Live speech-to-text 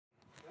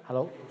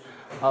Hello.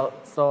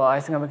 So I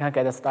think we can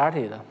get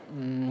started.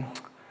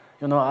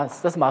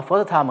 This is my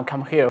first time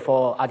come here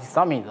for IoT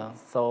Summit,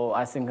 so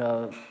I think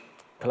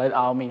please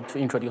allow me to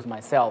introduce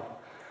myself.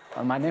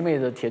 My name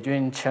is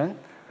Tiejun Chen.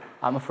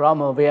 I'm from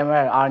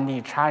VMware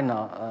R&D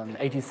China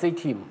ATC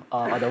team,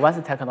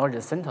 Advanced Technology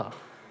Center.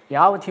 In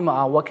our team,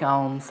 I'm working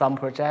on some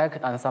project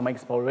and some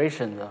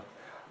exploration.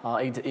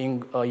 It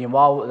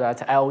involves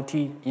that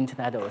IoT,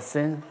 Internet of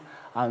Things,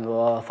 and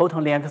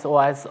Photon Linux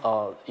OS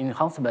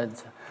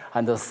enhancement,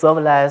 and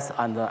serverless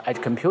and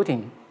edge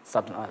computing,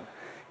 something like that.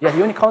 Yes,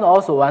 Unikernel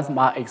also wants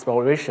my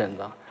exploration.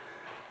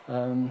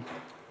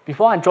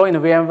 Before I joined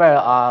VMware,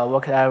 I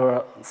worked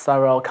at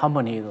several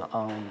companies.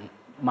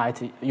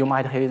 You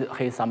might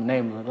hear some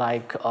names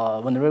like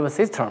River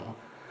System.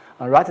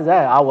 Right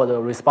there, I was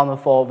responsible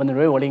for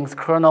River Linux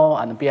kernel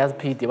and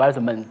BSP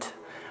development,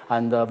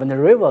 and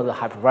River the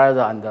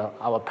hypervisor and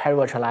our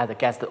peri-virtualized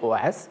guest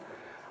OS.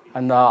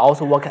 And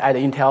also worked at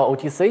Intel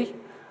OTC.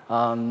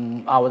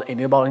 I was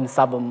enabling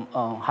some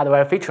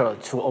hardware features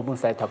to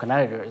OpenStack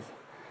tokenizers.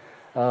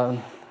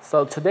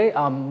 So today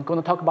I'm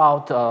going to talk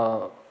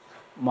about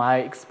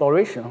my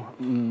exploration,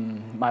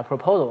 my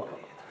proposal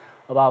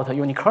about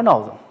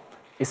Unikernels,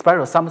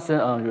 especially something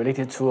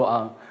related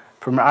to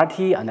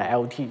primarity and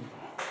IoT.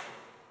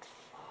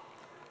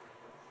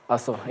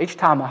 So each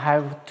time I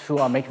have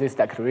to make this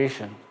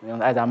declaration.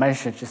 As I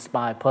mentioned, just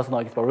my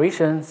personal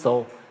exploration,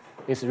 so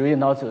it's really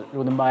not a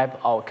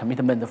roadmap or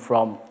commitment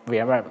from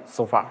VMware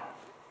so far.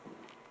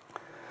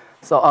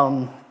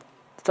 So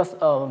just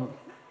a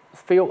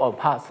few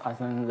parts. I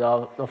think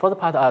the first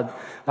part, I'd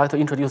like to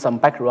introduce some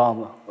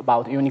background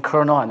about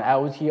Unikernel and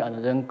IoT,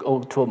 and then go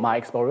to my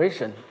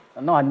exploration.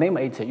 Now I name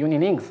it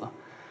Unilinks,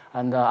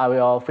 and I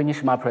will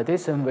finish my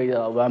presentation with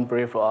one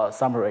brief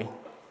summary.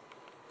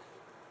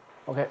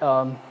 Okay,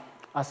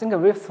 I think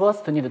we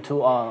first need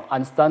to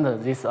understand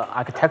this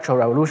architectural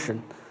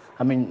revolution.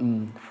 I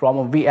mean,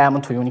 from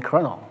VM to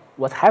Unikernel,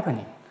 what's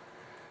happening?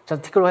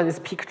 Just take a look at this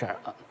picture.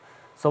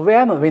 So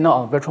VM, we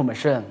know a virtual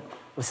machine,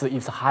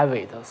 it's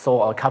high-weight.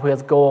 So a couple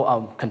years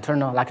ago,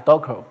 container like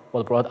Docker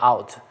was brought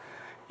out.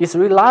 It's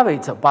really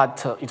lightweight,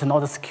 but it's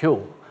not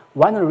secure.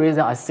 One reason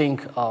I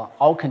think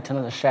all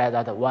containers share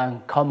that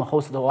one common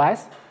host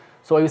OS.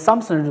 So if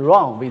something is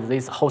wrong with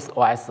this host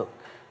OS,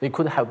 they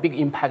could have big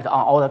impact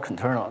on all the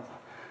containers.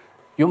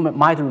 You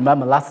might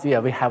remember last year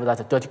we have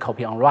that dirty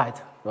copy on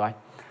right?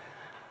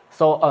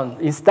 So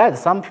instead,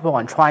 some people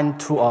are trying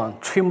to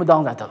trim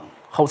down that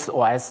host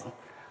OS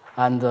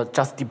and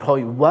just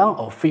deploy one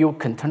or few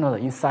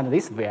containers inside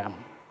this VM.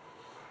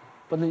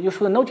 But you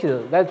should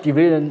notice that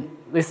division,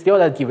 there's still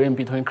that division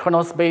between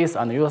kernel space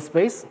and user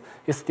space.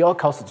 It still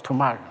costs too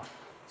much.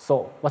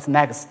 So what's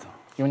next?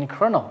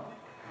 Unikernel.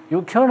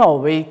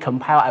 Unikernel, we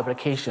compile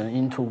application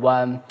into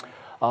one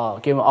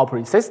given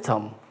operating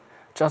system.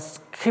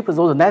 Just keep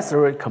those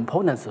necessary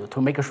components to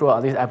make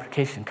sure this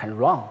application can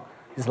run.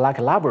 It's like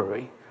a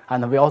library.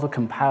 And we also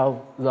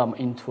compile them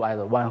into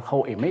either one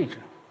whole image.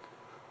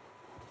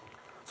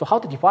 So how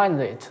to define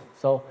it?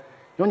 So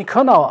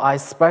Unikernel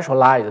is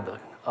specialized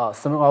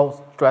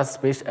single address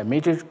space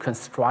image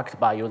constructed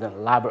by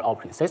using library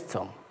operating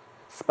system,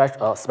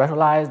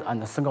 specialized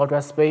and single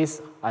address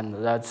space, and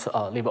that's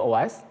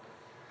LibOS.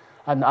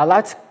 And I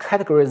like to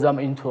categorize them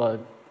into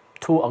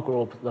two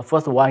groups. The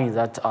first one is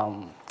that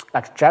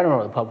like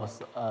general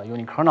purpose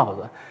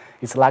Unikernel.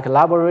 It's like a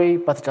library,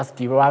 but just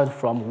derived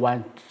from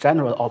one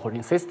general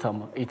operating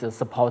system. It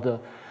supports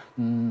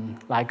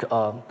like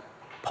a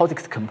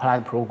POSIX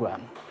compliant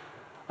program.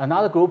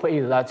 Another group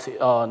is that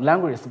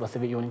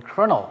language-specific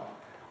Unikernel.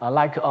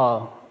 Like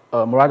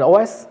Murad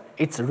OS,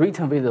 it's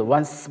written with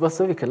one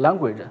specific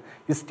language.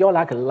 It's still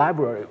like a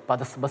library,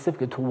 but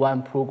specific to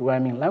one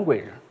programming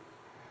language.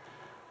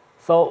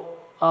 So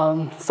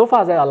so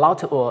far there are a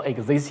lot of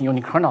existing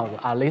Unikernels.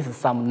 I list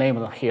some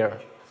names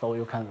here. So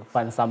you can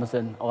find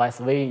something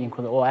OSV,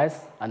 include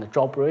OS, and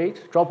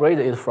Jawbreed. Jawbreed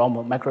is from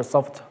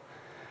Microsoft.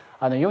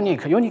 And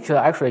Unix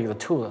actually is a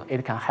tool.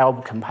 It can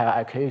help compile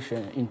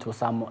application into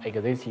some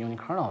existing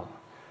Unikernels.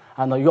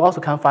 And you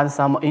also can find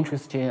some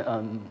interesting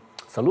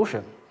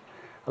solution.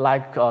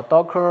 Like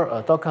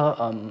Docker,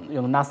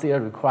 last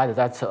year required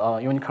that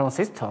Unikernel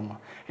system.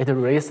 It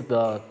released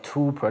the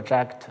two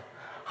projects,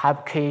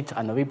 HyperKit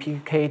and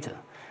VPKit.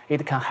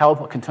 It can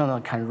help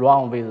container can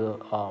run with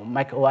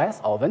Mac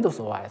OS or Windows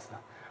OS.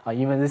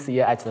 Even this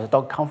year at the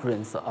Docker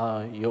conference,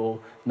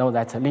 you know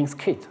that Linux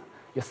Kit,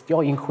 it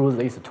still includes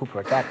these two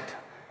projects.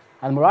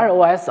 And Murad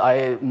OS,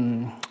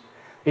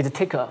 it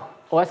takes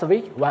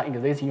OSV, one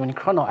existing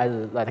Unikernel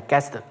as that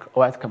guest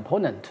OS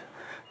component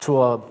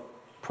to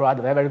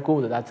provide very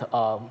good that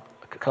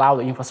cloud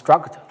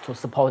infrastructure to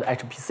support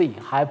HPC,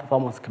 high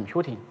performance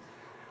computing.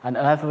 And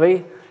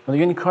NFV, the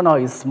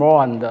Unikernel is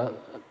small and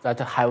that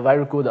have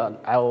very good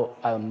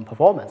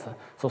performance.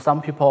 So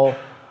some people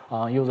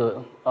use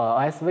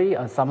OSV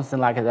and something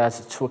like that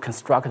to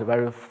construct a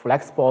very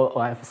flexible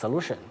OF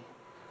solution,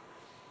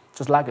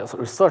 just like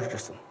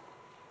researchers.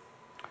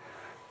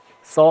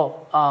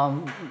 So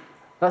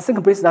I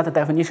think based on that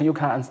definition, you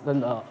can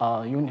understand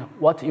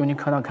what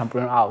Unikernel can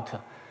bring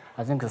out.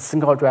 I think a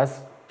single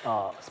address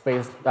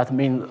space, that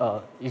means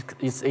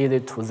it's easy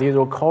to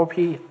zero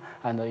copy,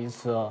 and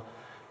it's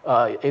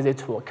easy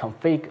to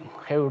configure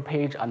header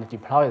page and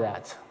deploy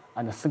that,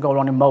 and a single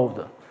running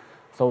mode.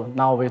 So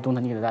now we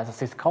don't need that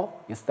syscall.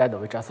 Instead,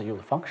 we just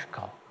use function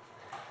call.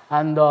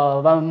 And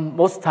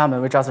most of the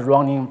time, we just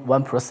running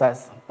one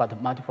process,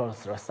 but multiple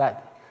threads.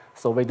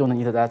 So we don't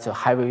need that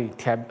heavy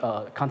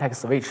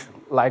context switch.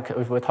 Like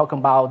if we're talking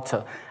about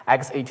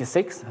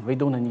x86, we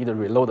don't need to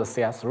reload the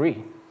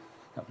CS3.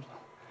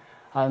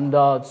 And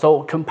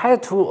so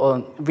compared to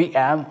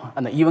VM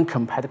and even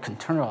compared to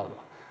container,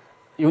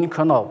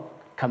 Unikernel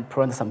can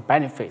provide some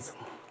benefits.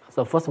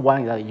 The first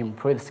one is that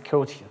improved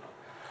security.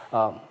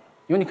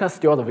 Unikernel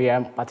still the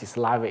VM, but it's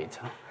lightweight.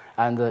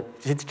 And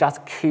it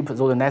just keeps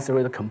those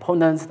necessary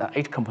components, and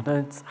each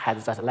component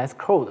has just less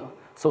code.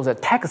 So the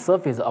attack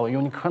surface of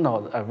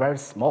Unikernel are very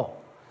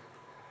small.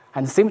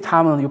 And at the same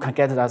time, you can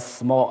get that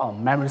small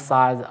memory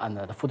size and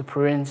the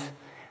footprint,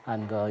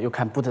 and you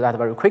can put that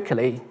very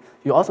quickly.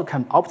 You also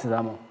can opt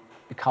them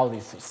because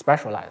it's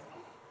specialized.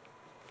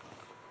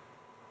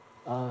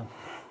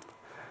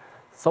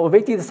 So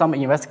we did some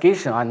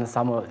investigation and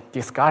some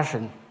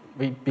discussion.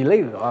 We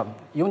believe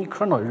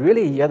Unikernel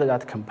really yield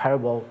that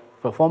comparable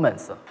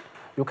performance.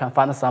 You can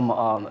find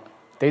some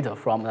data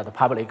from the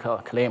public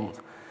claims.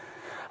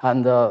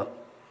 And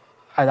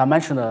as I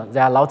mentioned,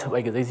 there are a lot of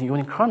existing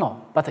Unikernel,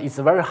 but it's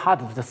very hard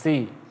to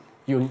see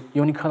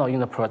Unikernel in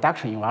the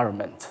production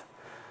environment.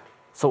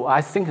 So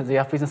I think they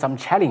are facing some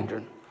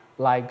challenge,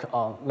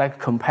 like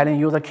compelling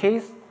use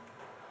case.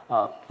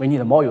 We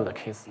need more use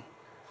case.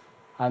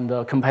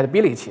 And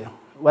compatibility.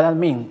 What that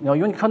means,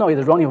 Unikernel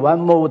is running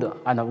one mode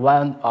and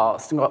one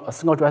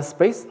single address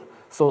space.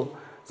 So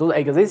those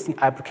existing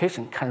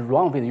applications can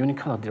run with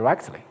Unikernel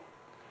directly.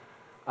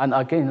 And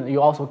again,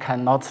 you also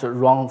cannot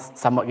run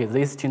some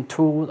existing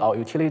tools or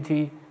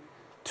utility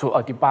to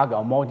debug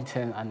or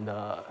monitor and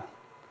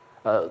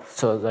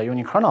to the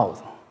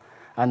Unikernels.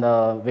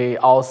 And we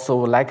also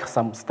like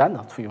some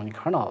standard to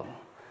Unikernel.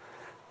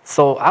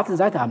 So after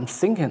that, I'm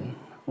thinking,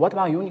 what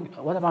about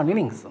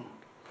Linux?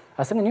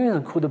 I think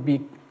Linux could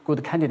be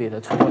good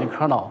candidate to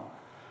Unikernel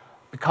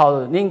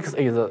because Linux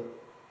is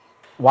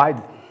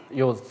wide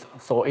used,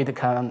 so it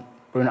can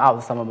bring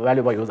out some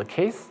valuable use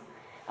case,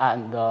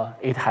 and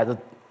it has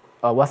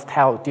a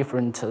versatile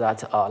different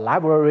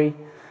library,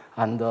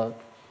 and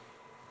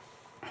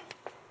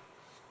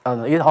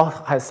it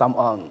also has some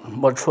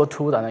mature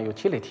tools and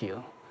utility.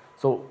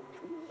 So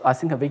I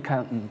think we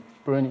can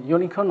bring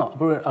Unikernel,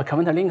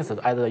 commit Linux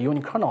as a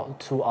Unikernel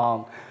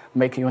to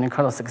make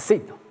Unikernel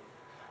succeed.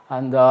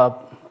 And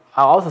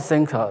I also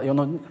think,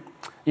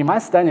 in my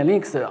study,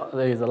 Linux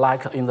is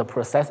like in the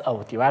process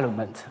of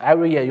development.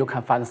 Every year you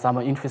can find some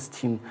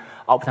interesting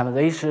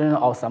optimization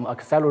or some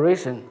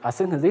acceleration. I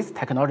think this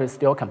technology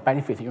still can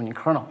benefit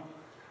Unikernel.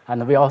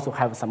 And we also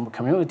have some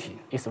community.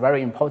 It's a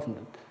very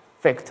important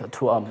factor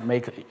to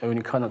make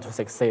Unikernel to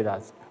succeed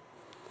as.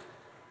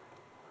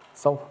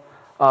 So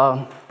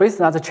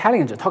based on the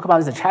challenge, talk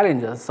about the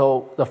challenge.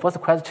 So the first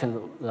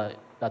question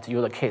that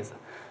use case.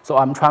 So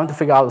I'm trying to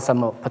figure out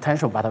some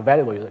potential but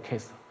valuable use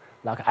case,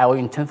 like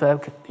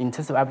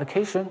IO-intensive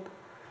application.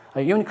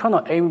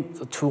 Unikernel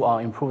aims to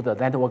improve the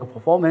network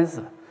performance.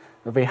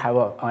 We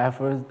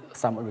have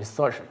some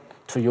research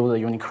to use the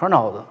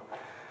Unikernel.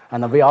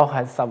 And we also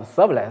have some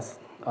serverless.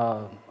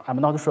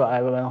 I'm not sure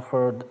everyone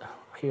heard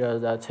here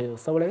that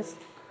serverless.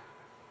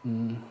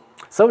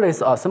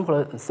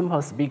 Serverless,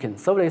 simple speaking,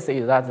 serverless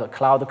is that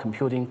cloud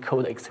computing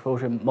code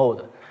execution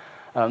mode.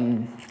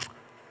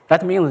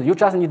 That means you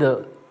just need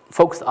to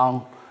focus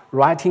on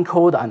writing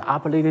code and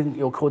uploading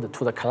your code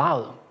to the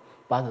cloud,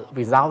 but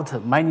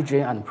without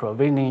managing and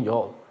provisioning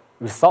your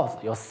resource,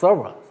 your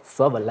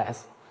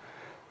serverless.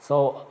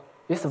 So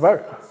it's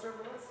very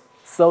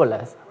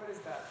serverless. What is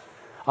that?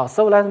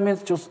 Serverless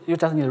means you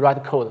just need to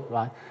write code,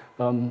 right?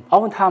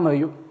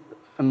 Oftentimes,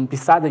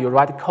 besides you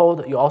write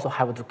code, you also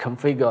have to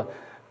configure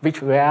which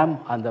VM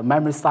and the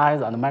memory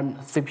size and the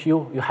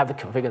CPU. You have to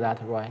configure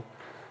that, right?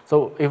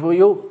 So if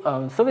you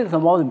service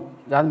mode,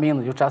 that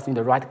means you just need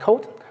to write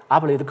code,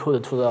 upload the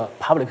code to the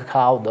public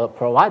cloud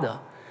provider,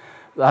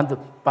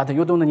 but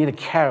you don't need to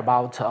care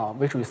about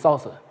which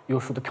resource you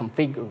should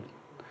configure.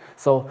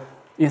 So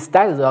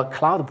instead, the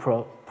cloud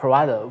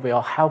provider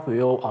will help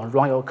you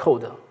run your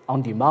code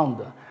on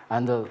demand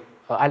and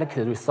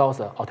allocate resource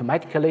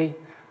automatically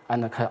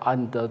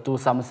and do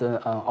something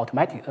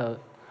automatic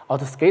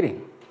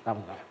auto-scaling.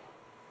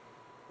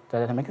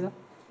 Does that make sense?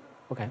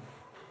 Okay.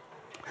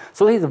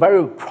 So this is a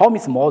very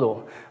promising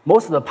model.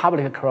 Most of the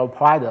public cloud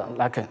providers,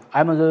 like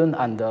Amazon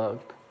and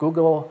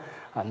Google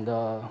and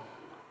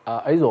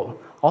Azure,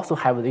 also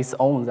have its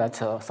own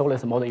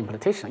serverless model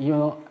implementation.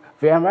 Even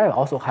VMware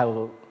also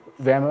have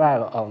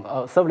VMware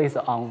serverless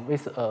on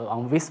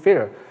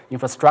vSphere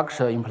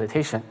infrastructure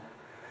implementation.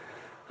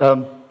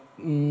 But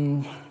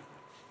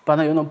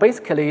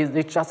basically,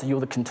 they just use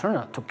the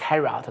container to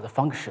carry out the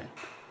function.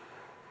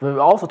 We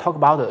will also talk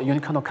about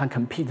Unikernel can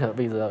compete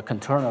with the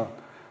container.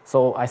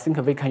 So I think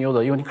we can use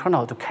the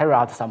Unikernel to carry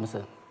out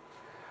something.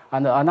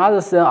 And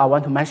another thing I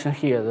want to mention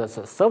here is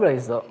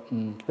serverless.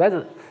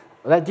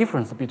 There's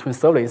difference between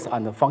serverless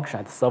and function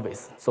as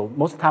service. So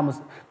most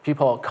times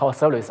people call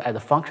serverless as a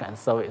function as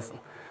service,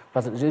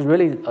 but there's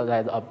really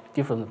there's a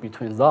difference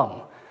between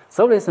them.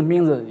 Serverless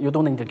means that you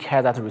don't need to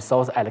care that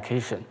resource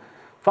allocation.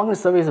 Function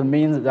service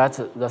means that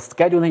the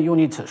scheduling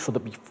unit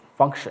should be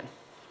function.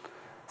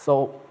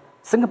 So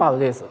think about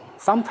this.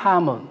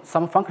 Sometimes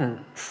some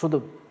functions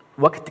should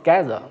work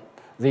together.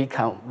 They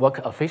can work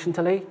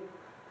efficiently,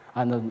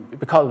 and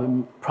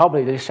because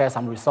probably they share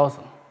some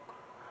resources.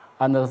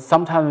 And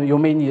sometimes you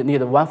may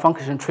need one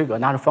function trigger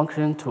another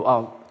function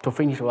to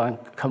finish one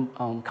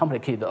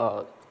complicated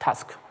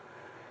task.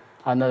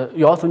 And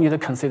you also need to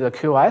consider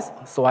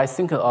QoS. So I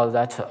think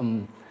that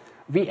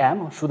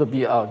VM should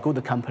be a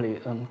good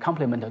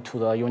complement to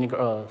the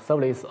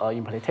serverless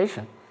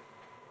implementation.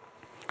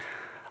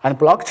 And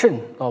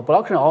blockchain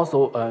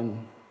also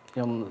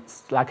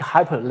like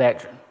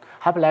Hyperledger.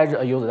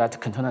 Hyperledger uses that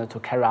container to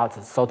carry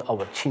out sort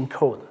of chain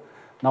code.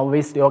 Now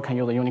we still can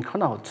use the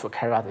Unikernel to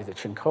carry out this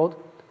chain code.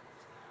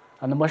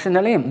 And machine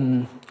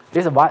learning,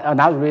 this is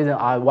another reason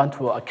I want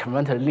to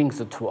convert links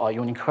to a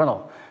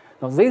Unikernel.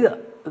 Now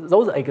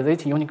those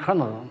existing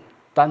Unikernel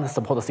don't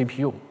support the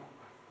CPU.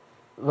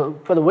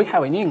 But we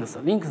have links.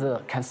 Links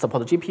can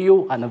support the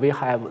GPU, and we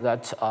have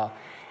that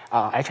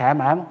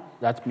HMM,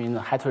 that means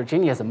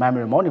heterogeneous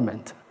memory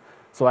monument.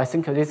 So I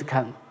think this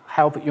can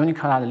help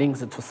Unikernel links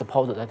to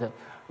support that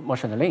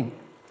machine learning.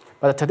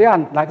 But today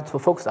I'd like to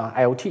focus on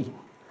IoT.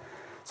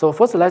 So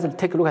first, let's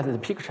take a look at the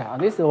picture.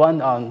 And this is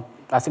one,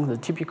 I think, the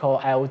typical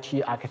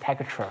IoT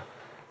architecture.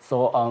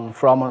 So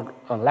from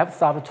left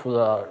side to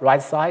the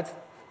right side,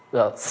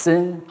 the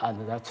scene,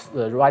 and that's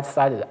the right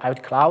side, the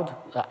IoT cloud,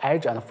 the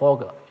edge and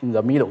fog in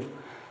the middle.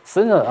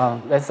 Scene,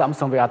 that's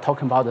something we are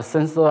talking about, the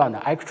sensor and the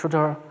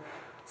actuator.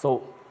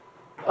 So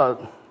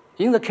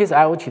in the case of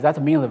IoT,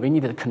 that means we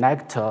need to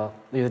connect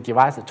these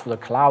devices to the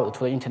cloud, to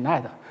the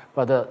internet.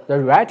 But the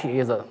reality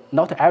is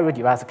not every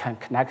device can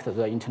connect to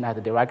the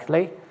internet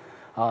directly.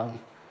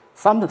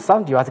 Some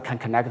devices can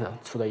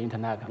connect to the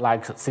internet,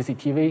 like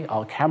CCTV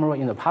or camera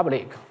in the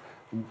public.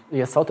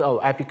 They are sort of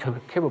IP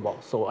capable,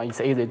 so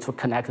it's easy to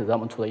connect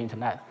them to the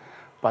internet.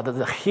 But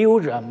the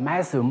huge,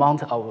 massive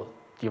amount of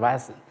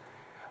devices,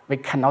 we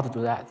cannot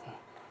do that.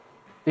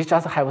 They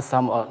just have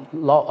some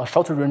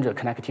short-range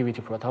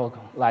connectivity protocol,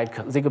 like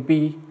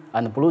Zigbee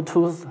and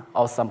Bluetooth,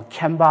 or some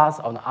CAN bus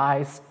on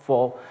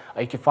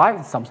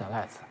ICE485, something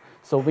like that.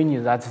 So we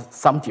need that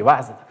some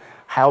device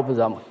help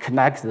them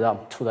connect them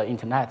to the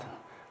internet.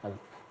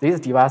 This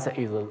device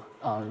is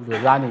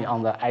running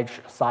on the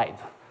edge side.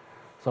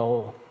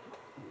 So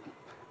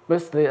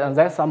basically,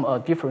 there's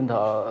some different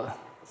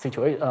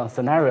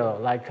scenario,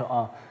 like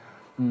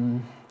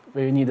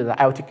we need the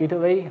IoT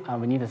gateway,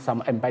 and we need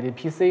some embedded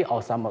PC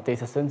or some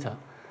data center.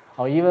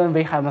 Or even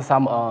we have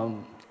some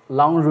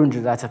long-range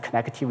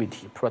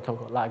connectivity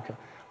protocol, like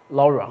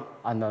LoRa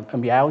and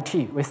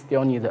NB-IoT. We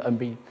still need that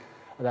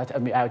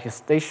NB-IoT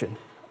station,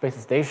 base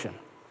station.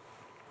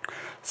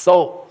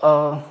 So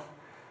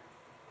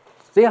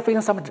they are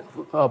facing some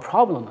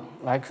problem,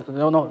 like,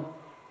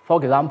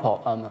 for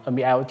example,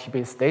 NB-IoT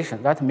base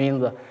station. That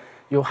means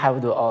you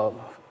have to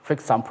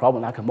fix some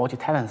problem like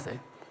multi-tenancy.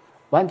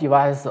 One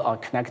device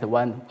connect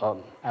one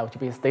IoT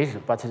base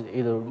station, but it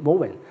is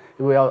moving.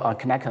 It will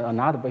connect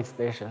another base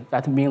station.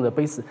 That means the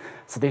base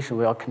station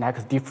will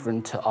connect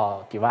different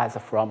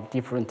devices from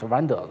different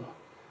vendors.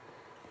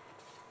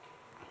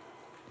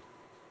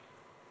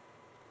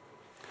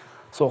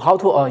 So how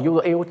to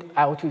use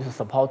IoT to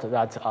support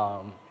that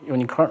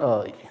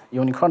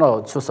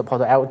Unikernel to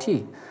support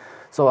IoT?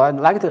 So I'd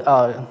like to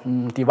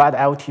divide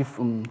IoT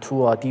from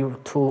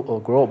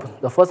two groups.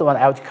 The first one,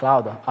 IoT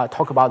cloud. I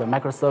talk about the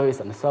microservice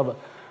and server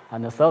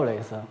and the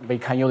serverless. We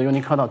can use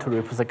Unikernel to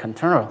replace the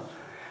container.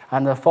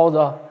 And for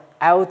the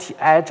IoT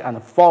edge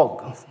and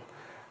fog,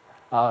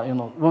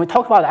 when we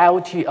talk about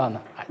IoT,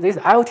 these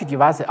IoT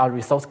devices are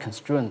resource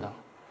constrained.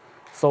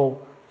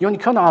 So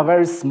Unikernel are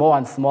very small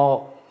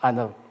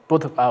and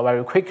boot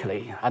very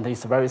quickly, and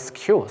it's very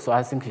secure. So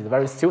I think it's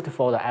very suited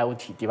for the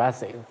IoT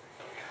devices.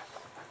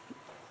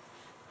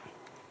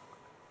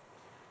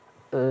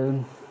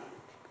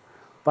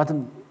 But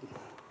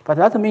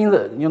that means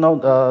that,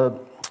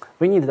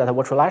 we need that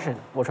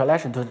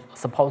virtualization to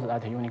support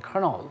that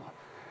Unikernel.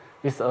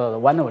 This is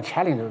one of the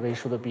challenges we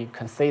should be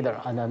considered.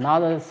 And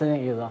another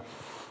thing is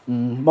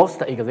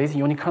most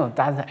existing Unikernel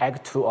doesn't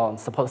act to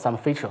support some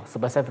feature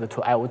specific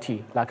to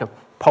IoT, like a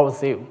power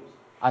save,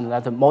 and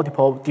that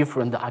multiple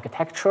different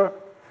architecture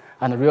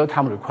and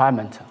real-time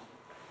requirement.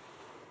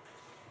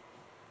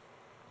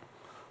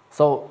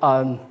 So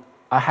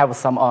I have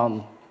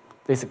some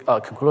this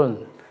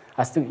conclusion.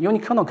 I think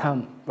Unikernel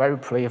can very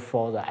play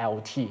for the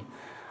IoT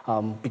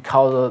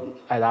because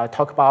as I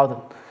talk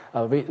about,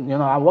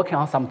 I'm working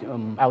on some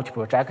IoT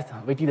project.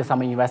 We did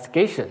some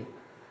investigation.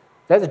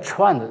 There's a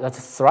trend that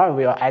thrive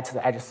at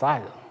the edge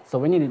side. So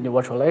we need the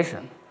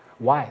virtualization.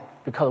 Why?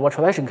 Because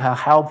virtualization can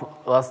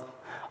help us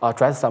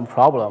address some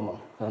problem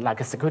like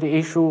a security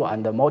issue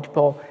and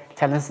multiple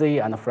tenancy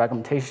and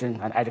fragmentation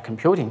and edge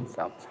computing.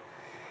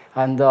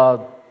 And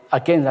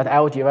again, that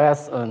IO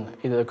device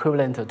is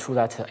equivalent to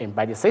that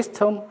embedded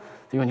system,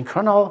 the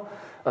unikernel.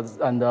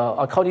 And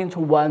according to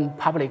one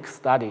public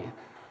study,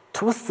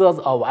 2/3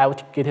 of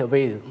IoT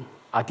gateways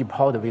are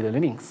deployed with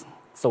Linux.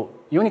 So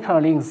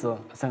unikernel Linux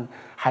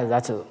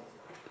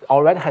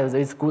already has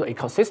this good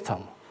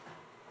ecosystem.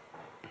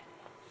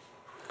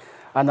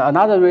 And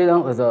another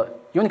reason is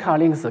unikernel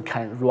Linux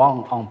can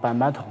run on bare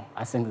metal.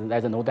 I think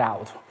there's no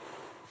doubt.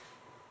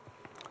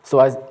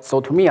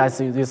 So to me, I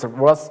see this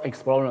worth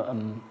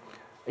exploring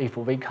if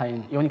we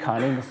can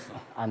unikernel Linux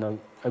and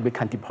we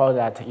can deploy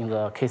that in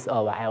the case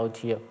of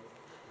IoT.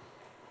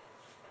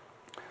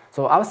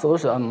 So our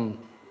solution,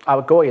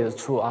 our goal is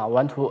to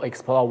want to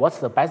explore what's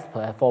the best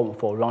platform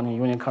for running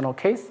unikernel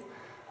case.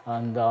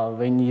 And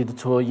we need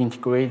to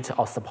integrate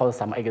or support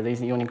some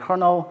existing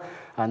unikernel.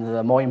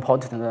 And more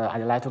important,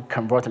 I'd like to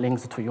convert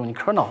links to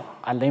unikernel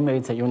and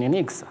limit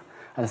Unix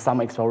and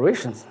some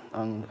explorations.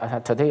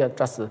 Today, I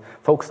just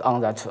focus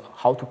on that,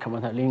 how to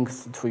convert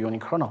links to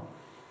unikernel.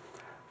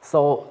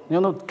 So,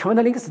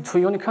 convert links to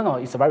unikernel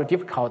is very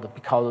difficult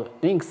because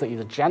Linux is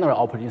a general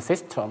operating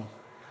system.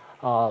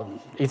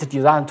 It's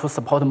designed to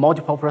support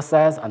multiple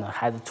processes and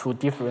has 2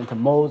 different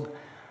modes,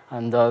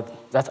 and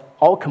that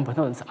all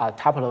components are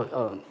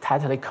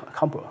tightly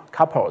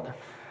coupled.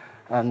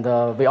 And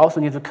we also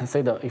need to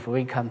consider if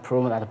we can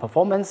prove that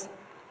performance.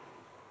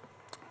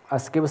 I'll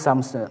skip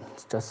something,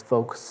 just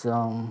focus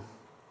on,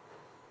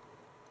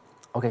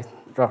 okay,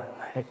 sure.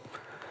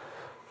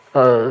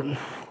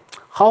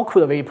 How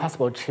could we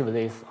possibly achieve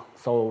this?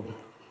 So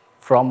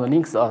from the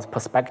Linux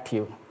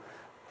perspective,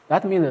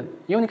 that means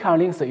unikernel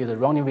Linux is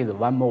running with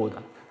one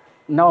mode.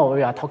 Now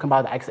we are talking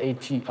about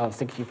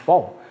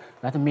x86-64.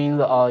 That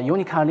means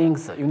unikernel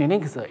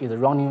Linux is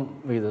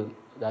running with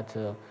that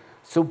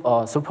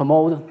super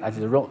mode, that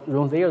is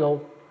room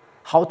 0.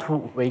 How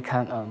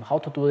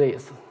to do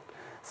this?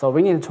 So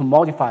we need to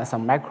modify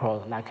some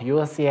macros like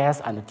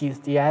USCS and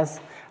DSDS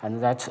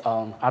and that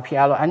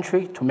RPL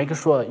entry to make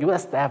sure user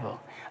step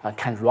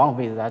can run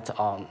with that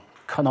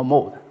kernel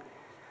mode.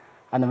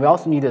 And we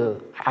also need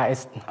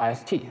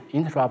IST,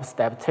 interrupt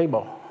step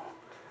table.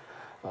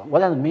 What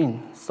does it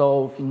mean?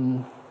 So,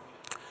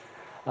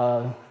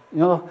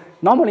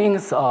 normally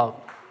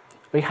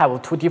we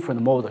have 2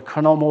 different modes,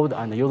 kernel mode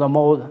and user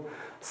mode.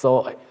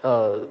 So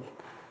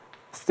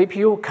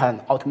CPU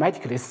can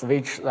automatically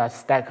switch that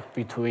stack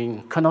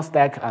between kernel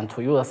stack and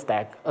to user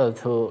stack,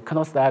 to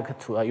kernel stack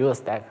to a user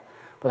stack.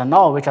 But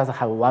now we just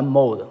have one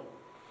mode.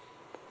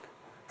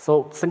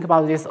 So think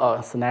about this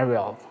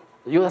scenario.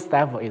 The user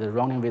stack is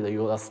running with the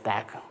user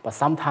stack, but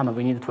sometimes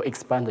we need to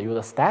expand the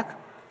user stack.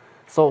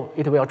 So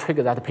it will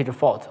trigger that page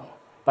fault.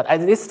 But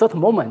at this certain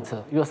moment,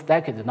 user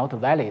stack is not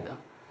valid.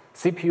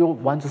 CPU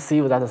wants to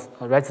see that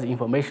register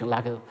information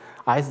like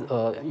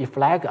E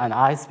flag and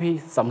ISP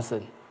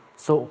something.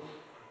 So,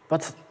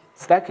 but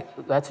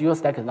that user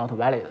stack is not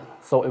valid.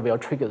 So it will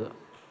trigger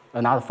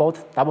another fault,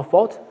 double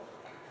fault.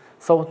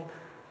 So,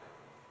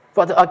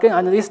 but again,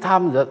 at this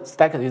time, the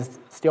stack is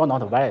still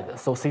not valid.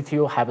 So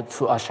CPU have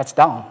to shut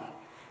down.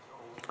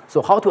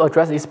 So how to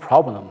address this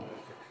problem?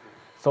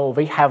 So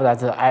we have that,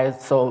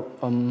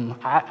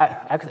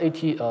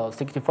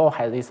 x86-64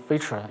 has this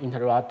feature,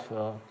 interrupt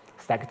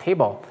stack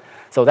table.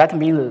 So that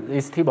means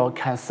this table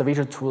can switch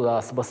to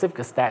a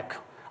specific stack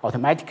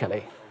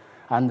automatically.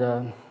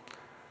 And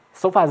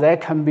so far there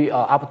can be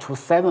up to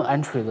 7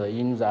 entries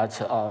in that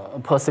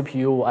per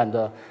CPU, and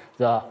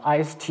the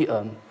IST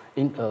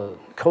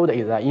code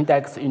is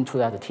indexed into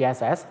that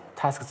TSS,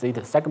 task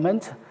state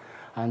segment,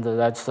 and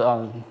that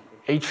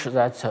each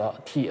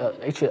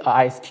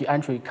IST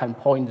entry can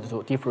point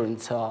to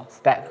different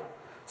stack.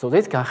 So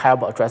this can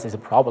help address this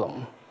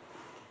problem.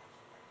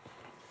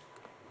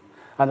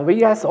 And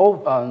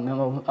VSO,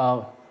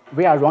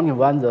 we are running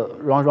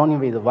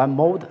with one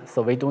mode,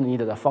 so we don't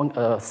need the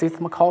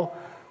system call.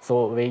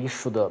 So we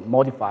should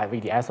modify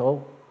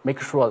VDSO,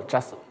 make sure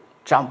just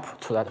jump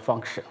to that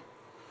function.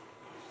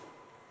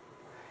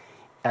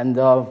 And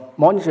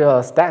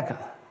monitor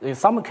stack. In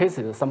some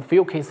cases, some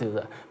few cases,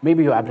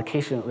 maybe your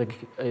application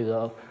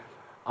is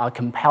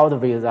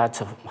compiled with that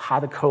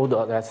hard code,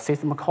 that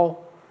system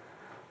call.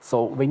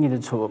 So we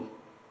need to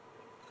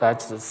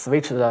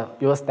switch the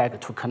user stack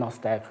to kernel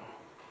stack.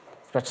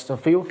 Such a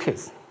few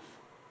cases.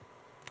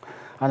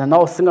 And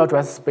now single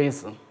address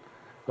space,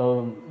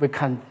 we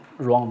can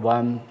run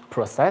one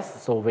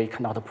process, so we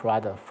cannot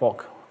provide a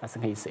fork. I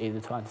think it's easy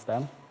to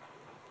understand.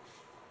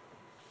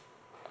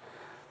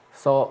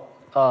 So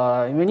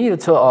we need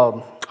to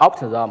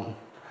opt them.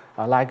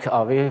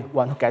 We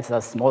want to get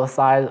a smaller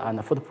size and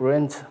a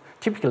footprint.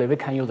 Typically, we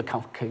can use the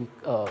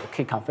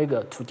key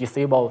configure to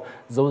disable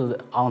those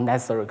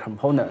unnecessary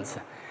components.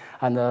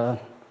 And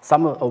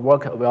some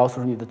work we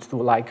also need to do,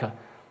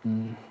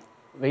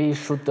 we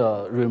should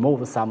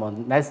remove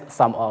some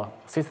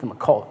system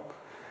code.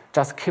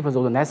 Just keep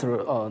those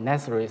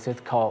necessary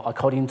system code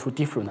according to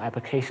different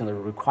application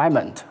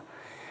requirement.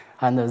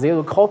 And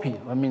zero copy,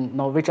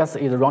 we just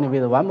is running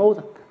with one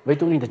mode. We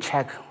don't need to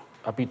check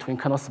between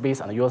kernel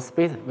space and user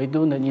space. We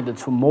don't need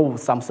to move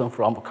something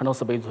from kernel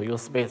space to user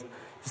space.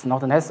 It's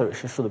not necessary,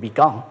 it should be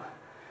gone.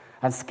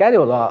 And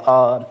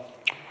scheduler,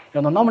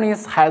 normally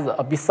has,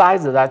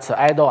 besides that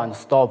idle and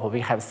stop, we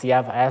have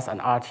CFS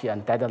and RT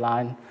and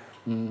deadline.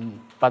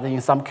 But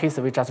in some cases,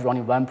 we just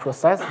running one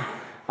process.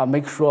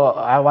 Make sure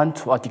I want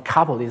to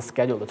decouple this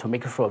scheduler to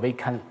make sure we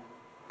can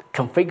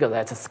configure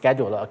that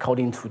scheduler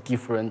according to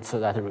different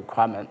that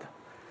requirement.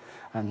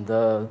 And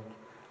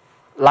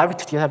live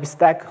TTP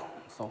stack.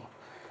 So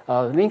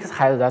Linux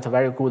has that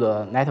very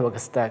good network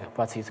stack,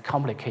 but it's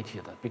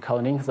complicated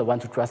because Linux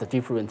want to address a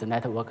different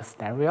network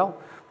scenario.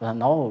 But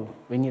now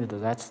we need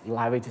that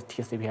live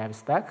TCP/IP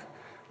stack,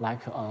 like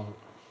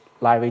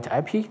live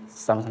IP,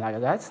 something like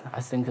that.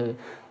 I think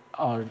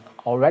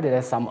already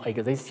there's some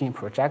existing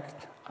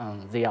project.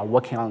 They are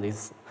working on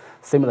this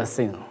similar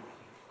thing.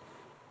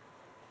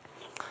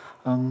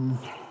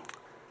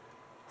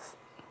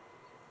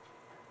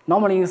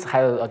 Normally, it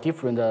has a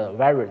different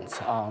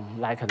variants.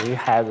 Like they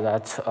have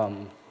that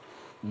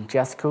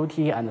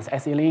JSQT and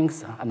SE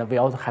links, and we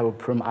also have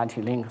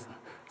perm-anti links.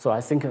 So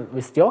I think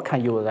we still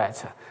can use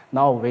that.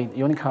 Now with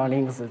Unikernel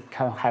links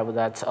can have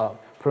that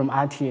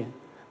perm-anti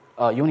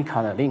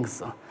Unikernel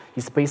links.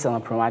 It's based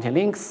on perm-anti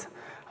links,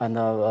 and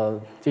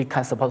it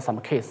can support some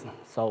case.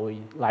 So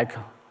we like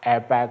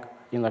airbag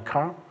in the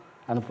car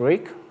and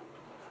brake,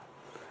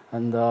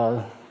 and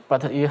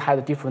but it has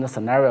a different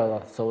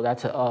scenario. So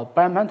that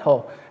bare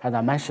metal, as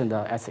I mentioned,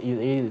 it's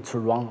easy to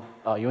run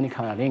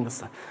Unikernel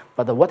links.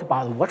 But what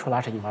about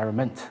virtualized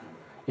environment?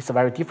 It's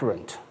very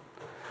different.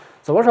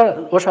 So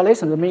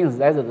virtualization means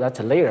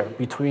that layer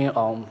between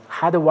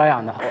hardware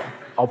and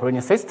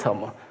operating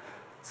system.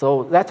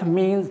 So that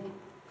means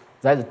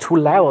that two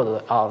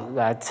levels of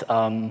that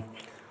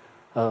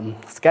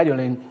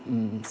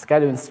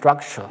scheduling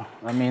structure.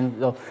 I mean,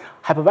 the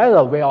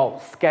hypervisor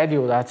will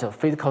schedule that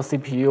physical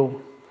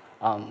CPU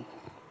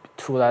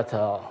to that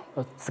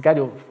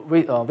schedule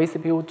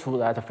vCPU to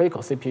that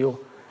physical CPU.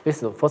 This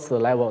is the first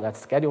level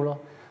that's scheduler.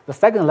 The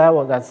second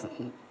level that's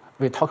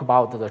we talk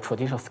about the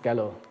traditional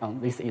scheduler.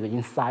 This is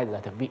inside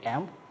that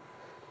VM.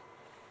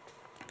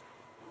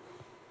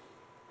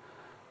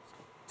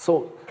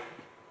 So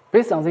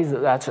based on this,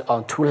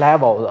 that two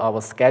levels of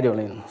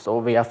scheduling, so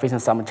we are facing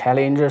some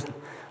challenges.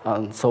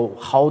 So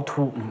how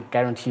to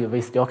guarantee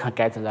we still can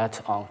get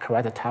that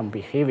correct time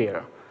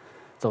behavior?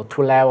 So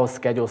two-level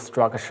schedule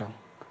structure,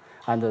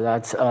 and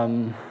that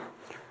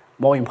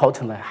more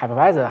importantly,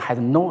 hypervisor has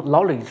no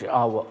knowledge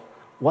of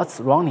what's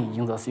running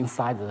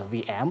inside the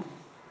VM,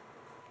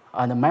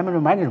 and memory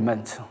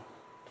management.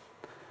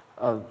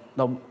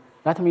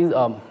 That means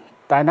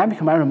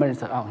dynamic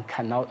management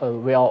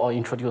will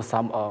introduce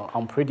some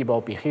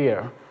unpredictable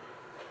behavior.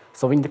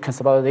 So we need to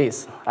consider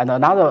this. And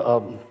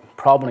another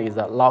problem is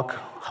the lock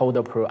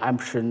holder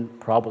preemption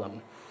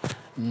problem.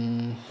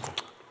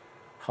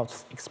 How to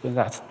explain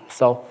that?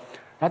 So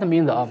that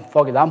means,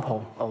 for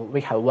example,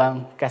 we have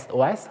one guest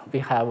OS. We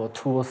have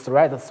two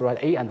threads, thread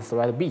A and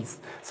thread B.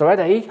 Thread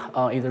A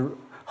is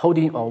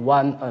holding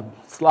one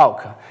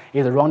slot,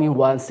 is running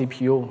one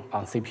CPU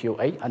on CPU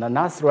A, and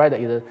another thread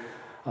is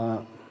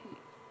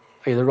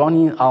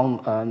running on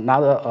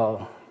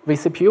another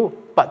vCPU,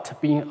 but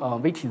being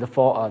waited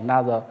for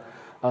another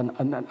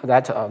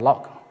that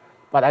lock.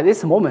 But at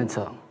this moment,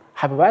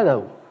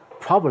 hypervisor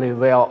probably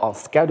will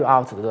schedule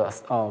out the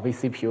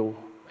vCPU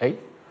A.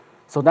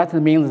 So that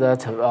means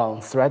that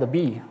thread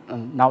B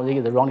now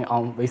is running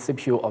on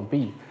vCPU on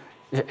B.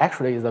 It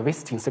actually is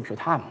wasting CPU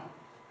time.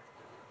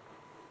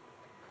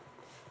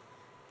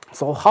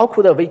 So how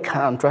could we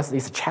can address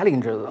these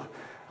challenges?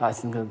 I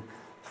think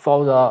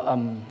for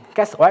the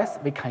guest OS,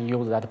 we can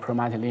use that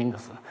permanent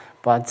links.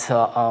 But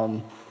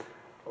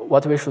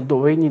what we should do,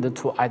 we need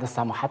to add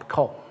some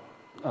hypercode.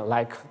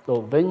 Like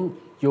when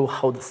you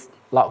hold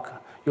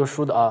lock, you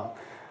should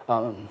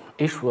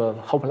issue a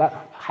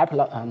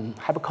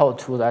hypercode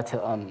to that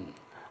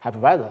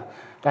hypervisor.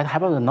 That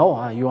hypervisor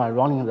know you are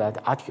running that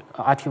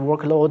RT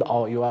workload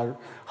or you are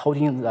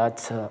holding that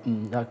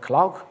the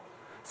clock.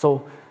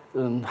 So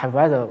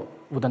hypervisor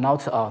would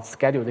not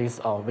schedule this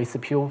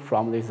vCPU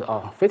from this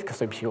physical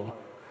CPU.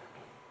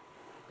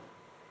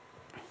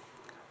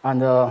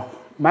 And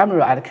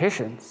memory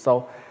allocation.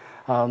 So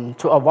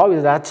to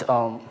avoid that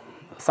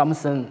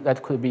something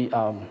that could be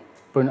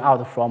burned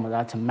out from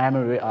that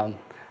memory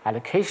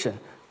allocation,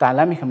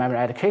 dynamic memory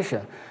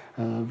allocation,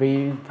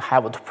 we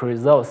have to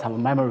preserve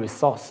some memory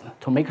resource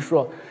to make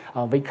sure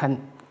we can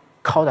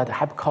call that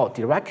hypercode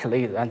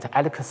directly and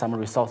allocate some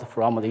resource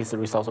from this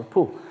resource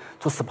pool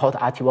to support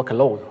RT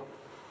workload.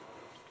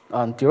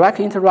 Direct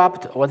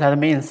interrupt, what that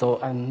means? So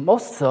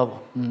most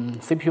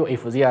CPU,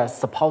 if they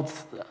support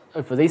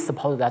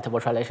that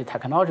virtualization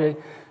technology,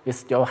 they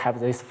still have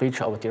this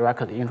feature of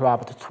direct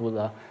interrupt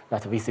to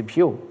that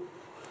vCPU.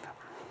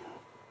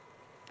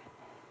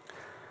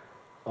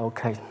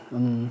 Okay.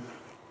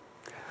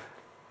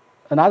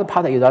 Another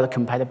part is the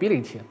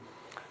compatibility.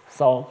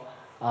 So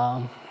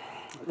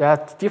there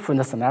are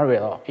different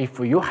scenarios. If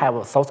you have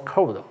a source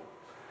code,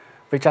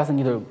 we just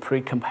need to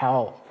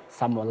pre-compile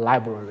some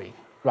library.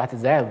 Right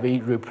there,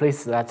 we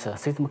replace that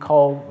system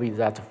call with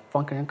that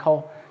function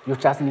call You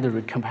just need to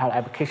recompile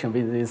application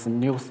with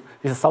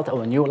this sort of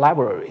a new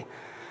library.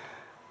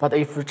 But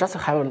if you just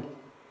have a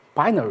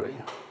binary,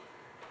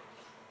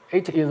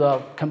 it is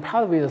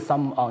compiled with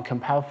some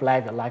compile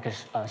flag like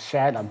a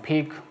shed and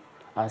pig.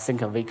 I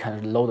think we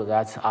can load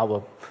that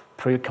our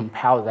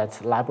pre-compile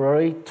that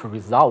library to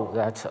resolve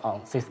that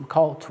system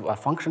call to a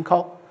function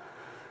call.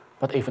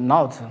 But if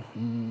not,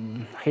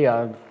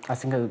 here I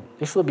think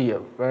it should be a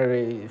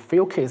very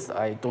few case.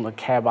 I don't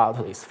care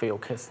about this few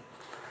case.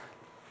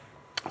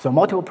 So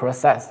multiple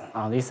process,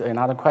 this is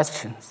another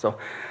question. So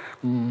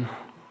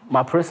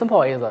my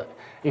principle is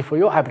if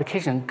your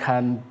application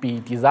can be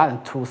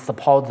designed to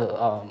support,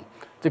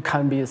 it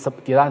can be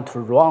designed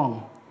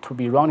to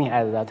be running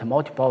as that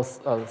multiple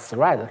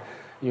thread,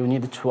 you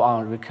need to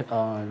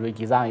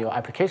redesign your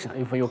application.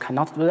 If you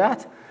cannot do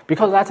that,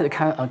 because that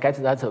can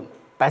get that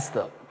best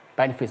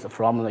benefits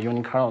from the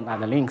unikernel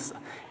and the links.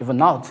 If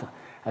not,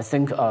 I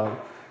think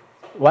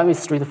one is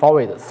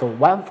straightforward. So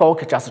one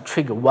fork just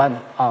trigger one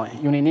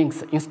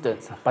Uninix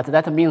instance, but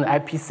that means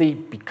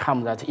IPC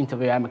becomes that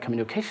inter-VM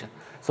communication.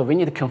 So we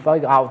need to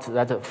configure out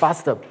that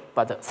faster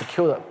but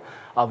secure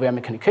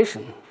VM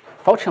communication.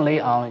 Fortunately,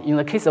 in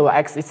the case of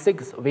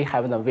x86, we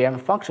have the VM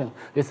function.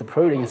 This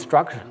prior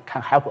instruction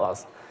can help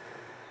us.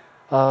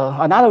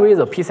 Another way is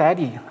the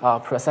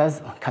PCID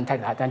process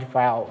contact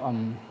identifier.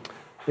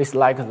 It's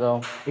like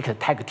it can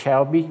tag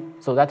TLB.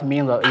 So that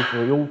means if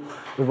you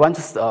want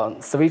to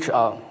switch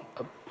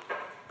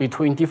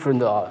between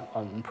different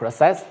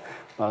process,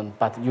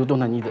 but you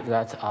don't need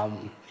that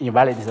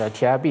invalid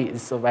TLB.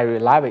 It's very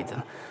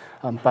reliable.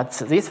 But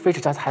this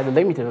feature just has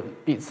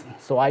limited bits.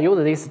 So I use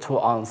this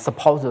to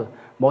support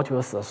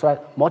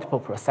multiple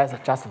processes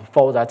just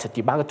for that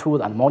debug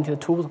tool and monitor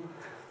tool.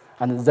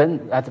 And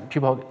then that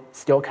people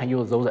still can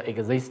use those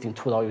existing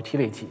tool or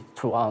utility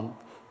to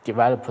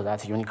develop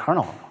that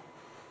unikernel.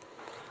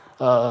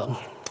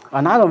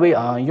 Another way,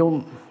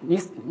 you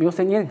use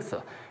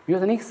Unix.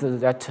 Unix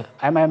is that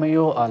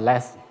MMU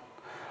less,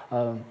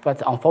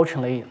 but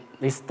unfortunately,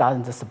 this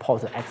doesn't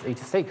support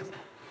x86.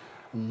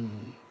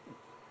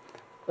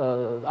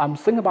 I'm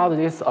thinking about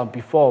this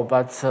before,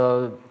 but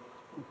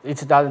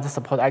it doesn't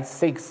support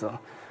x86.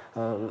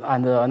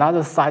 And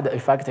another side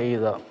effect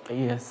is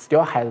it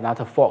still has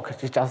that fork.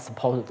 It just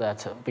supports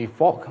that big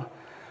fork.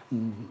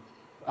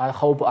 I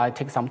hope I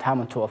take some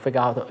time to figure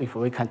out if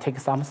we can take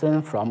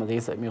something from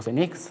this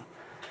Unix.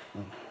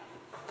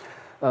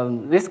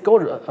 This goal,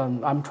 what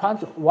I'm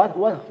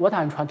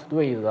trying to do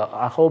is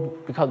I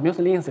hope because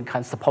Unix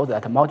can support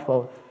that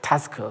multiple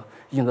tasks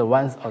in the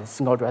one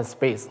single address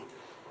space.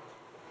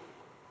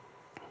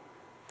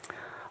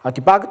 A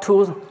debug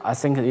tool, I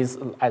think is,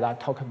 as I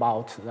talked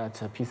about that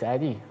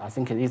PCID, I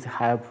think this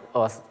help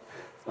us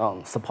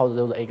support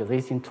those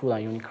existing tools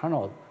and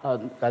unikernel,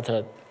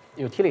 that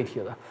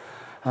utility.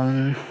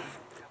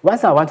 One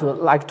thing I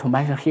like to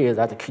mention here is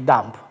that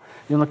keydump.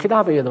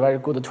 Keydump is a very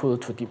good tool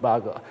to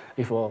debug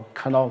if a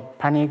kernel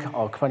panic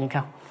or panic.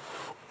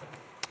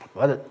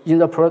 But in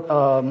the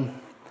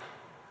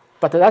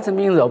but that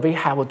means we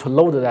have to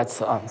load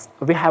that.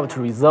 We have to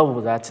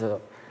reserve that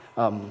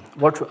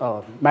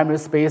virtual memory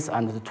space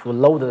and to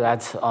load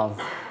that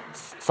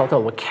sort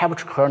of a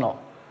capture kernel.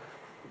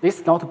 This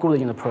is not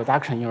good in the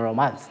production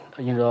environment.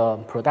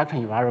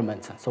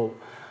 So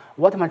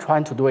what am I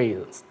trying to do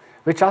is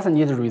we just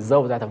need to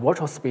reserve that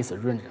virtual space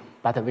range,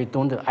 but we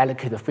don't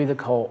allocate the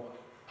physical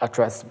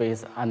address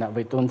space and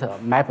we don't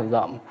map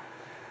them.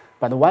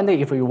 But one day,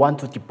 if we want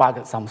to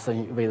debug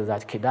something with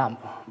that keydump,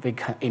 we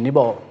can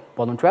enable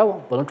Bolon driver.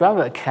 Bolon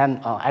driver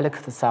can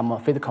allocate some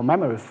physical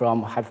memory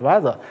from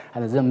hypervisor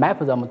and then map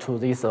them to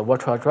this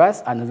virtual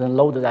address and then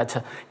load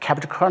that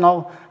capture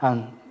kernel,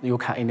 and you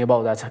can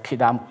enable that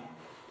keydump.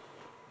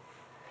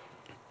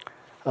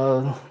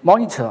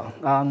 Monitor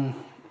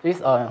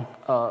is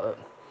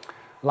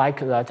like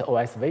that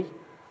OSV.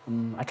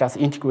 I just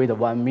integrate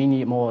one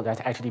mini more that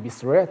HTTP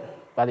thread,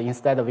 but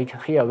instead we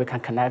can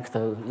connect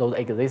those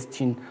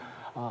existing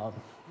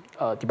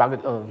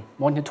debug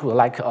monitor tool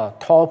like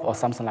top or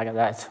something like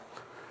that.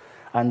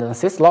 And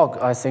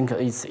syslog, I think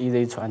it's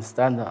easy to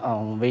understand.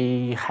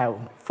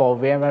 For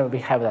VMware, we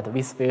have that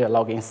vSphere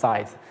log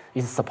inside.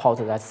 It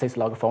supports that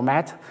syslog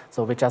format,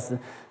 so we just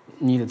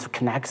need to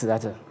connect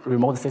that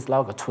remote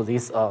syslog to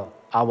this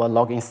our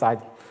log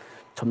inside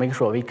to make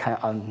sure we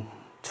can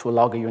to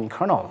log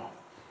unikernel.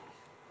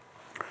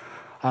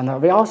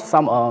 And we also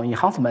some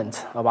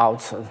enhancement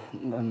about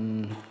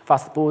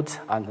fast boot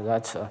and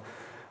that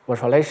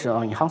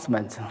virtualization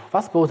enhancement.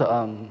 Fast boot,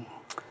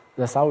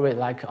 the software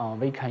like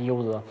we can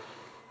use,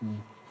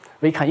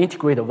 we can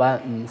integrate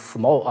one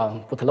small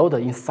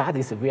bootloader inside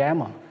this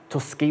VM to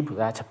skip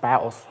that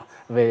BIOS.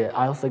 We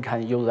also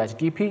can use that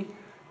DP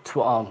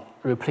to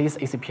replace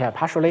ACPI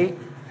partially.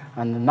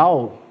 And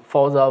now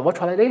for the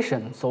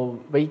virtualization, so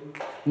we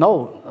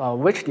know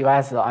which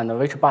device and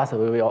which bus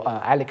we will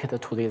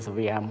allocate to this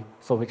VM.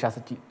 So we just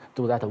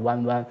do that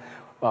one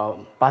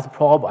bus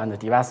probe and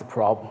device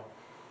probe.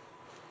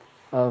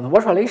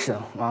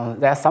 Virtualization,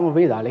 there are some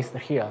ways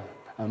listed here.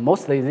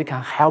 Mostly, they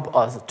can help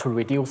us to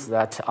reduce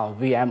that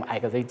VM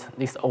exit,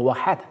 this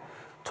overhead,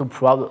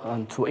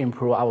 to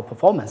improve our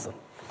performance.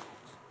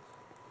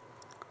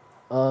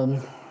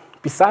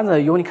 Besides the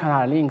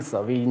Unikernel links,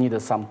 we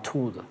need some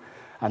tools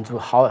and to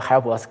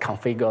help us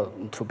configure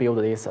to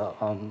build these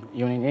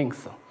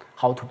Unilinks,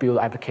 how to build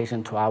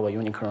application to our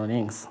Unikernel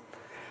links.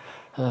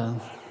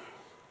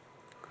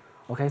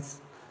 Okay,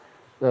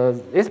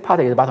 this part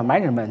is about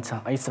management.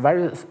 It's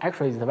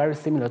very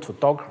similar to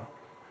Docker.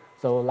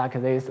 So like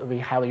this, we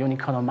have a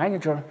Unikernel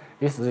manager.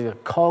 This is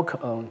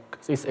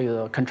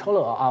a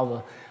controller of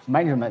our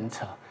management.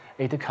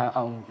 It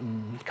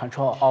can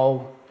control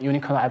all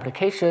Unikernel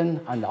application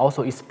and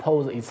also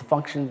expose its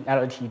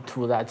functionality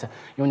to that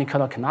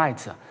Unikernel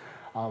connect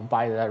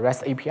by the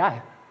REST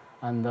API.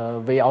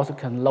 And we also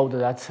can load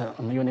that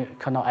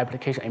Unikernel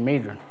application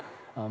image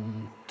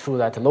to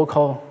that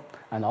local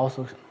and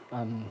also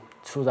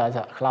to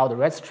that cloud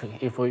registry.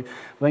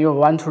 When you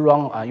want to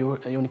run a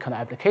Unikernel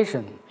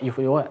application, if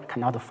you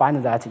cannot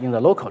find that in the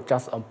local,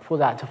 just pull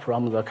that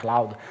from the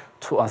cloud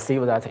to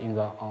save that in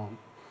the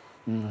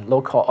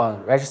local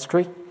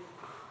registry.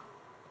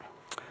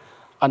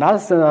 Another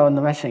thing I want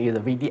to mention is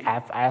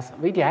VDFS.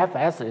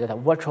 VDFS is a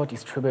virtual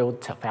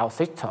distributed file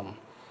system.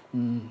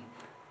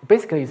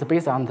 Basically, it's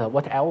based on the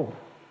WhatIO.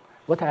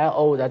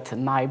 WhatIO, that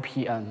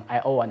 9P and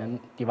IO and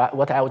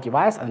WhatIO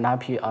device and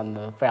 9P and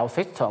the file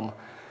system.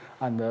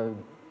 And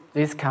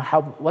this can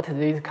help. What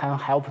this can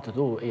help to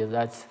do is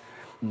that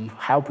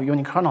help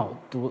Unikernel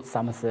do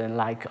something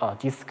like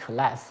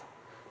diskless.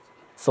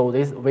 So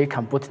we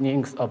can put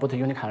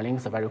Unikernel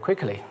links very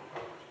quickly.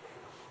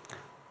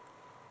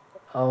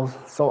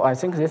 So I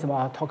think this is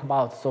what I'll talk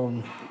about.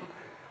 So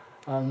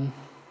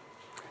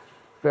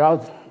we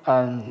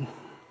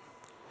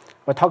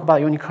talk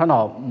about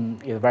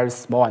Unikernel is very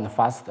small and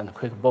fast and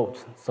quick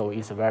boot. So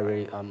it's a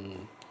very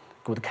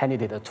good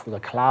candidate to the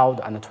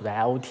cloud and to the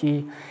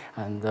IoT.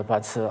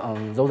 But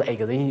those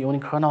existing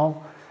Unikernel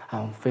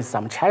face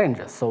some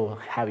challenges. So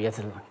have yet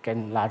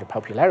gained large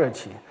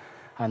popularity.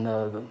 And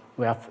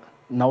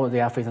now they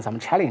are facing some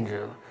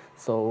challenges.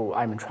 So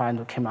I'm trying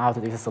to come out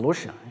with this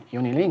solution,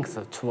 Unilinks,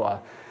 to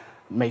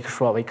make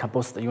sure we can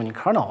boost the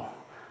Unikernel.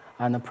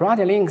 And the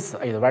project links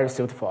is very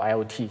suited for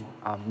IoT.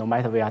 No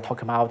matter we are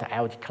talking about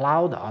IoT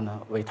cloud, and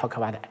we talk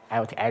about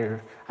IoT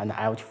Azure and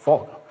IoT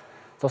fog.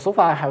 So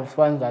far I have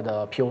found that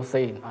the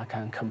POC I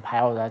can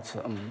compile that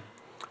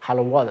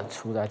hello world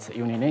to that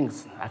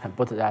Unilinks. I can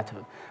put that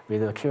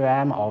with the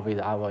QM or with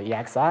our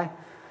EXI.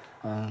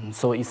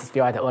 So it's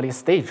still at the early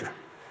stage.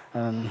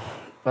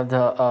 But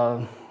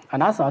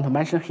another thing I want to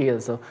mention here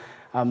is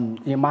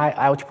in my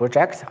IoT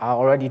project, I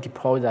already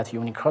deployed that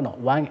Unikernel,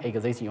 one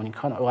existing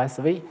Unikernel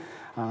OSV.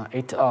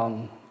 It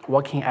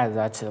working as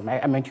that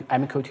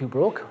MQTT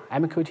block.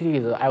 MQTT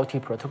is an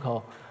IoT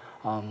protocol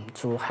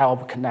to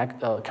help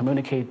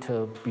communicate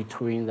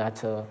between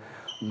that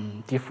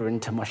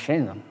different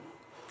machines.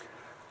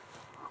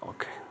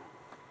 Okay.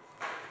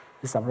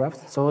 This is some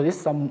reference. So this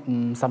is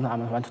something I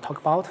want to talk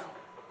about.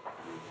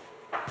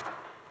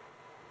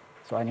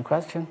 So any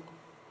question?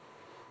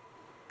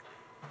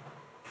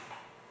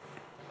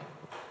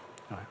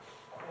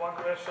 One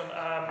question.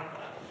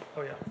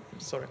 Oh yeah,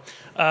 sorry.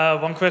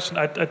 One question.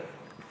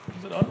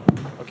 Is it on?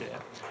 Okay.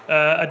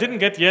 I didn't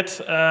get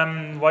yet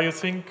why you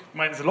think.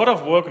 There's a lot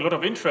of work, a lot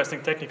of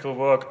interesting technical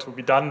work to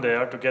be done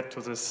there to get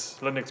to this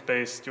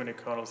Linux-based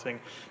Unikernel thing.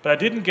 But I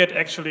didn't get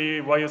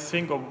actually why you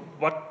think, or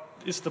what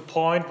is the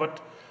point, what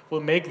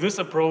will make this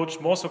approach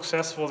more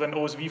successful than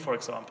OSV, for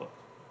example?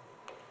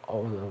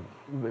 Oh,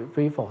 the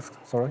VFOS,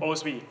 sorry?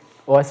 OSV.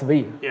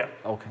 OSV? Yeah.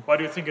 Okay. Why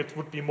do you think it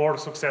would be more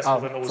successful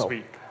than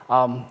OSV?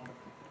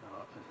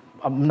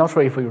 I'm not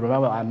sure if you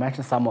remember, I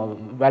mentioned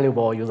some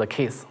valuable use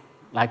case,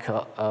 like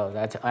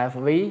that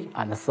IFV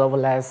and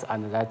serverless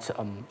and that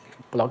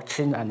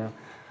blockchain and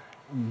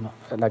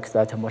like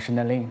that machine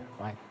learning,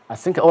 right? I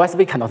think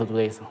OSV cannot do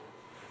this.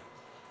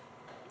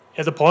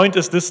 Yeah, the point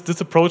is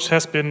this approach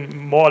has been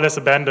more or less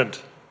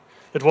abandoned.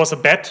 It was a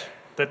bet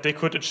that they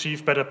could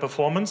achieve better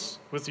performance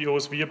with the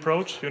OSV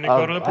approach,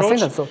 Unikernel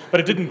approach, so,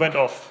 but it didn't went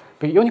off.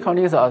 But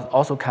Unikernel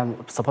also can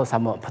support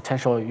some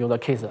potential use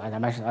cases, as I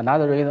mentioned.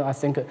 Another reason, I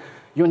think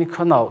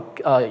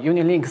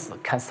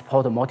Unilinks can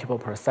support multiple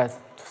processes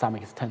to some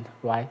extent,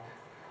 right?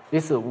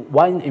 This is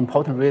one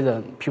important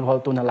reason people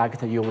don't like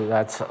to use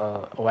that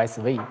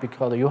OSV,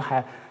 because you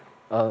have,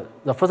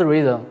 the first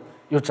reason,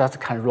 you just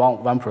can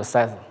run one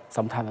process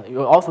sometimes.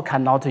 You also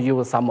cannot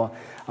use some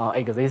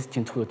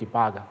existing tool to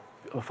debug.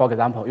 For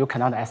example, you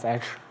cannot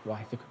SH,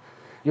 right?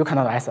 You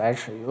cannot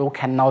SH. You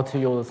cannot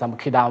use some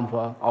key dump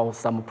or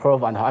some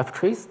perf and F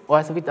trees.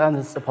 OSV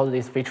doesn't support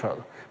this feature,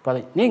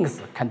 but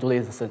Linux can do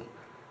this thing.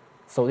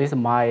 So this is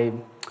my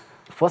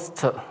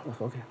first.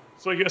 Okay.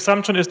 So your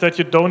assumption is that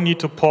you don't need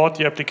to port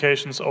the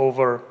applications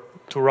over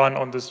to run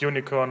on this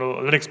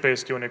Unikernel,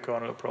 Linux-based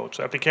Unikernel approach.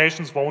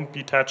 Applications won't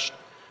be touched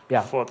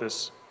for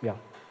this. Yeah.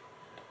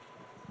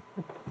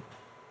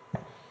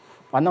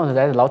 I know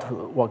there's a lot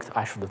of work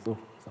I should do.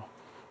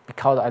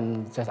 Because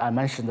I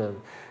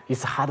mentioned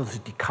it's hard to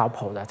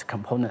decouple that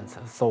components.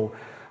 So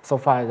so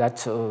far that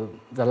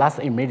the last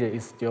image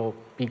is still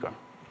bigger.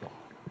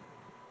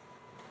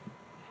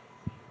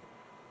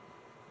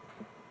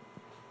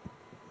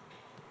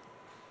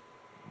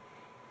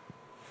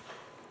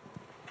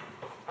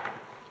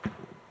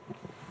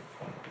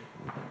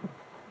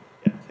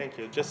 Thank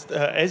you. Just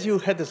as you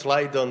had a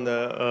slide on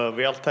the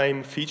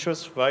real-time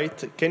features,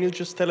 right? Can you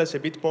just tell us a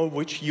bit more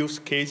which use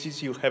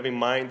cases you have in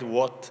mind,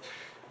 what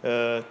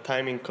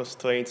timing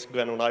constraints,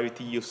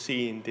 granularity you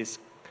see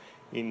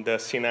in the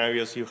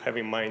scenarios you have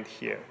in mind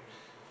here?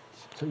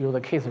 So you're the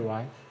case,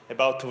 right?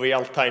 About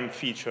real-time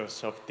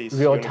features of this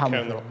Real-time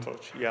unikernel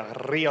approach. Yeah,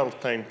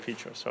 real-time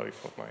features, sorry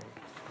for mine.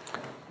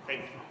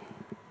 Thank you.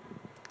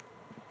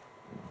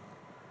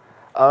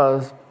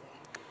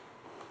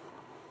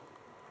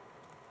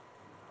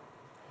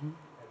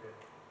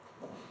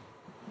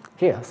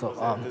 Here, so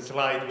the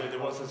slide, there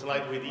was a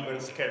slide with even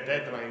scale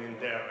deadline in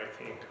there, I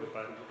think.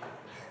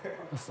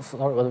 But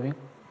sorry, what do you mean?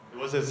 there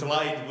was a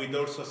slide with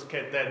also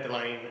scale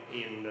deadline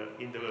in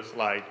the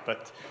slide.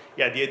 But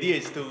yeah, the idea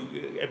is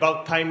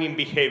about timing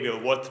behavior.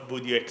 What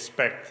would you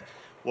expect?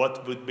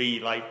 What would be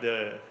like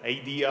the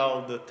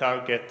ideal, the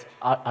target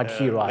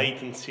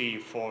latency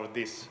for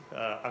this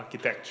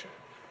architecture?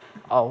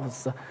 Oh,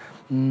 so,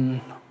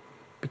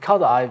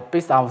 because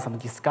based on some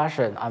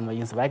discussion and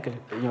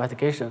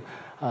investigation,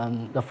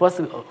 the first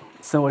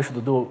thing we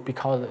should do,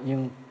 because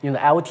in the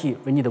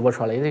IoT, we need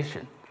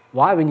virtualization.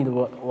 Why we need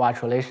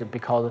virtualization?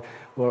 Because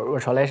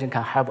virtualization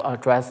can help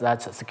address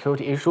that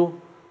security issue,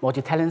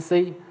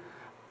 multi-tenancy.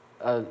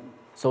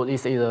 So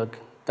this is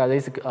does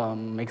this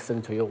make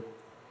sense to you?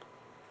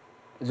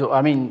 So,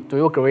 I mean, do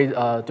you agree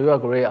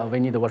we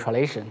need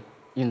virtualization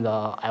in the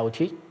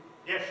IoT?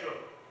 Yeah,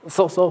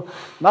 sure. So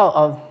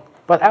now,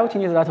 but IoT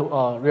needs that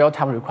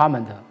real-time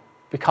requirement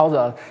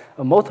because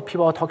most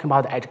people are talking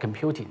about edge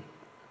computing.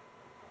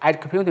 Edge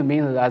computing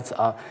means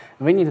that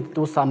we need to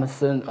do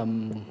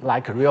something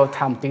like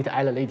real-time data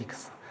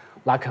analytics,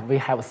 like we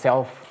have a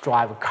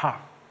self-drive car.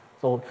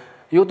 So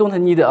you don't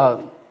need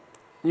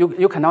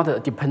you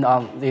cannot depend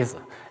on this.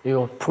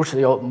 You push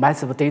your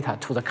massive data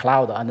to the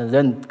cloud, and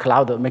then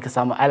cloud makes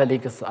some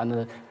analytics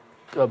and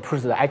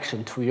push the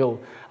action to you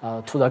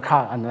to the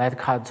car, and let the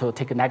car to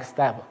take the next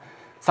step.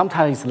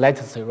 Sometimes it's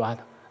latency, right?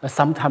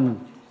 Sometimes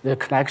the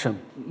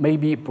connection may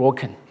be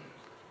broken.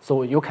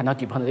 So you cannot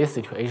depend on this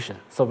situation.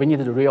 So we need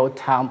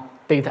real-time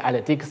data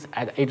analytics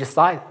at the edge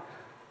side.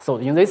 So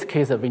in this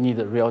case, we need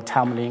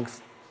real-time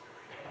links.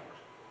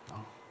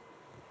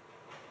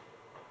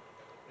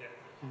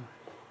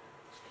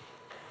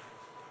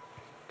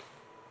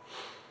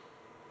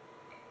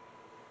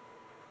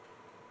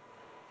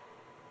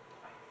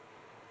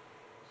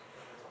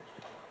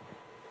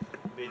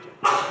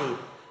 To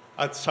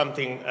add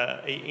something,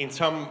 in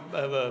some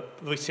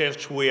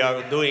research we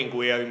are doing,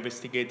 we are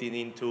investigating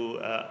into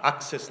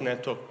access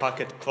network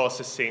packet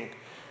processing,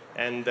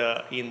 and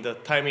in the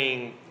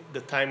timing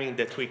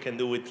that we can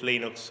do with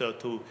Linux,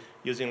 so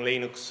using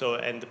Linux,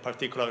 and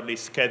particularly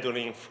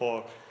scheduling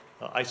for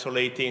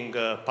isolating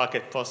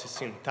packet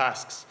processing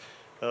tasks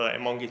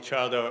among each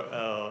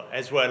other,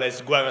 as well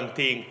as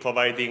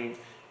providing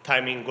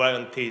timing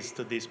guarantees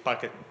to these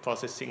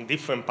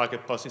different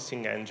packet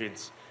processing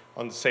engines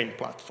on the same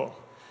platform.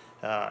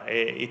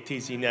 It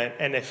is in an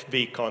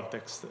NFV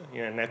context,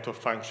 in a network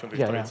function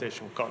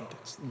virtualization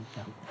context.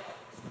 Yeah.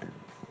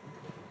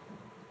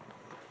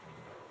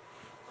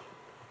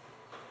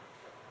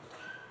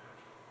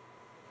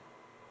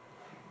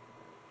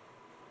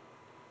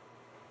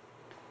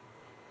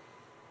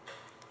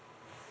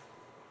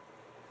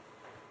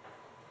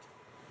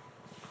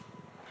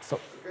 So,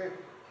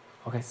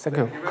 okay, thank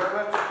you. Thank you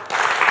very much.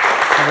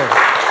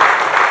 Okay.